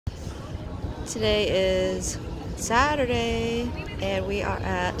Today is Saturday and we are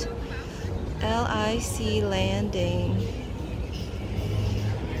at LiQWYD Landing.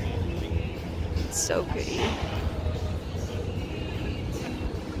 It's so pretty.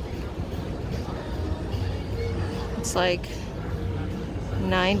 It's like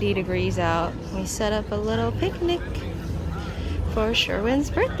 90 degrees out. We set up a little picnic for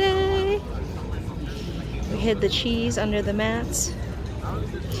Sherwin's birthday. We hid the cheese under the mats.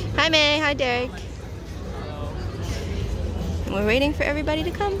 Hi May, hi Derek. And we're waiting for everybody to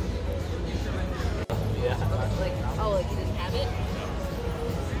come. Oh, like you didn't have it?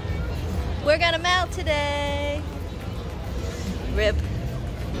 We're gonna melt today. Rip.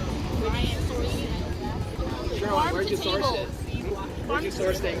 Sherwin, where'd you source it? Where'd you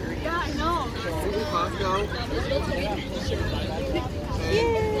source the ingredients? Yeah, I know. Costco?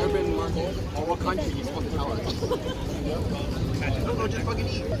 Yeah. Urban Market. Or what country you supposed to tell us? No, just fucking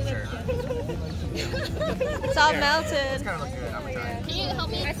eat. It's all melted. It's kind of look good. I'm gonna try it. Can you help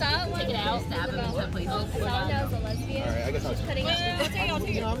me? I saw it. Take it out. Stab it in some places. I saw that was a lesbian. Alright, I guess I'll Cutting it.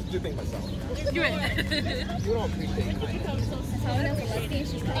 I'm just do things myself. Do it. You don't appreciate it.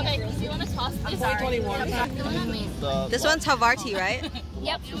 Okay, do you want to toss this? 2021. This one's Havarti, right?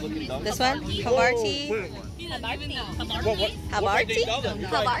 Yep. This one? Havarti? Havarti. Havarti?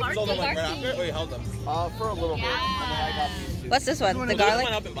 For a little bit. What's this one? The garlic?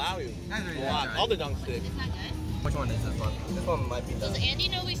 Up in Bali. All the dunk sticks. Which one is this one? This one might be done. Does Andy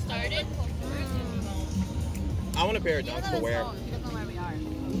know we started? I want a pair of dunks to wear.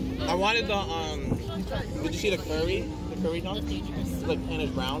 I wanted the did you see the curry? The curry dunk? It's like Tanner's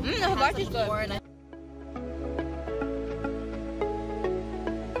brown. The Havarti's good.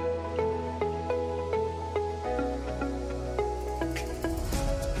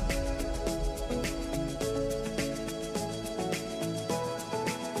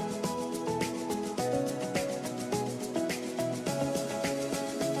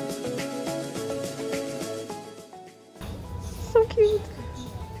 So cute.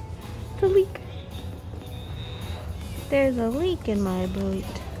 The leak. There's a leak in my boat.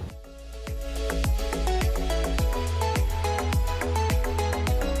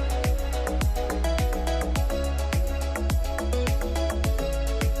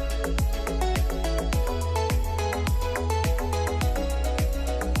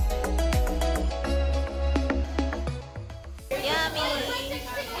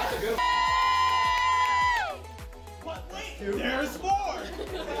 There's more!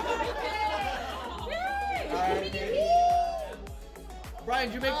 Brian,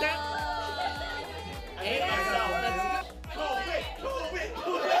 did you make that? I hate myself. COVID!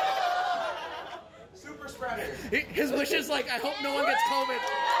 Super spreader. His wish is like, I hope no one gets COVID.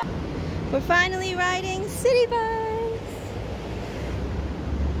 We're finally riding Citibikes.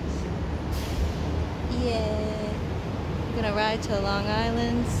 Yeah. We're gonna ride to Long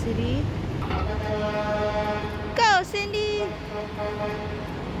Island City. Go, Cindy!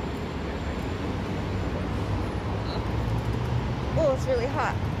 Oh, it's really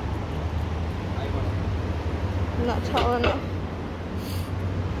hot. I'm not tall enough.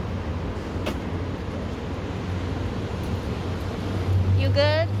 You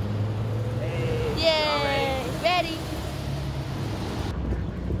good? Yay! Ready!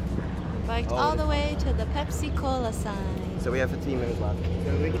 Biked all the way to the Pepsi Cola sign. So we have 15 minutes left.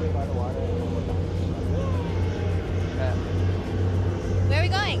 So we can by the water. Where are we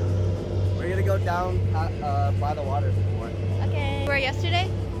going? We're gonna go down by the water some more. Okay. Where yesterday?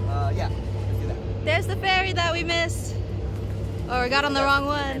 Yeah. Let's do that. There's the ferry that we missed. Or we got on the wrong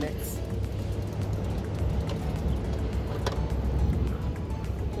one.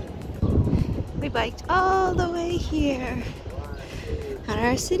 We biked all the way here on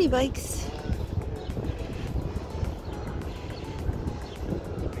our Citibikes.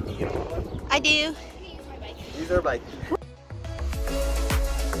 I do. Use our bike.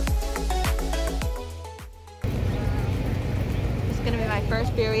 It's gonna be my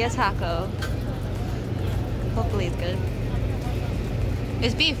first birria taco. Hopefully it's good.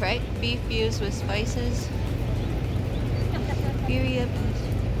 It's beef, right? Beef fused with spices. Birria beef.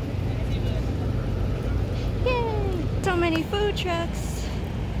 Yay! So many food trucks.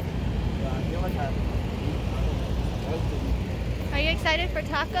 Are you excited for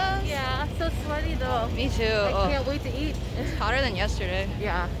tacos? Yeah, so sweaty though. Me too. I can't wait to eat. It's hotter than yesterday.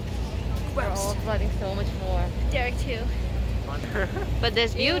 Yeah. We're all sweating so much more. Derek too. But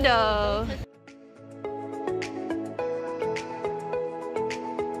this view though.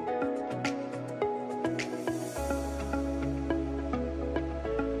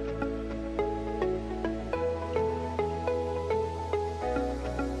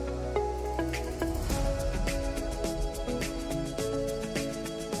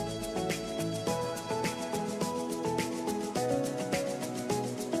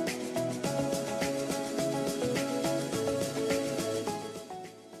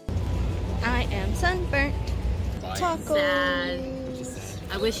 sunburnt tacos. Sad.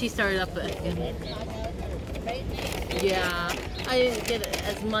 I wish he started up again. Yeah, I didn't get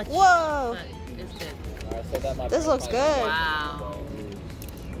as much. Whoa! But it's good. This looks good. Wow.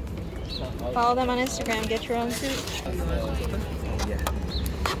 Follow them on Instagram. Get your own soup.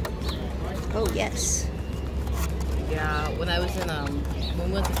 Oh yes. Yeah, when I was in when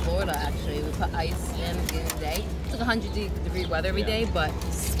we went to Florida, actually, we put ice in the day. It's like 100-degree weather every day, but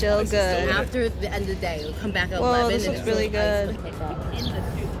Still good. after the end of the day, it'll come back at Whoa, 11. this and looks it's really like ice good. to pick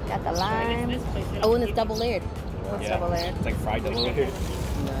up. Got the lime. Oh, and it's double layered. What's double layered? It's like fried double layered.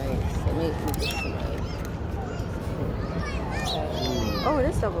 Nice. Let me get some. Oh, it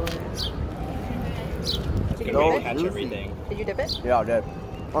is double layered. Did you No, dip catch it? everything. Did you dip it? Yeah, I did.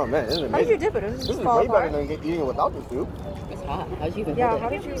 Oh man, this is amazing. How did you dip it? Does it This just is fall way better apart? than eating it without the soup. It's hot. How did you even Yeah, hold how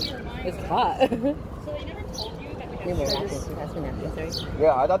it? did you? It's hot. Need more napkins. Pass me napkins, sorry.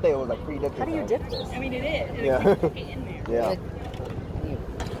 Yeah, I thought they was like pre-dipped. How do you dip this? Yeah. Yeah. I need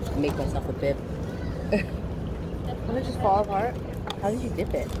to make myself a bib. Did it just fall apart? How did you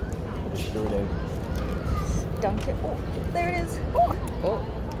dip it? Sure did. Dunk it. Oh, there it is. Oh. Oh.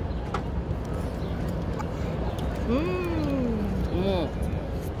 Mmm. Mmm.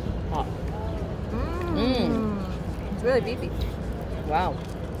 Hot. Mmm. It's really beefy. Wow.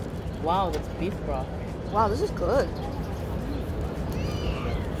 Wow, that's beef broth. Wow, this is good.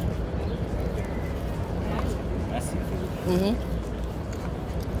 Mm-hmm.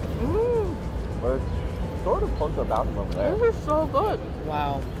 Mmm. But it's sort of close to the bathroom over there. This is so good.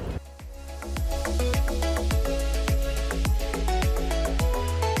 Wow.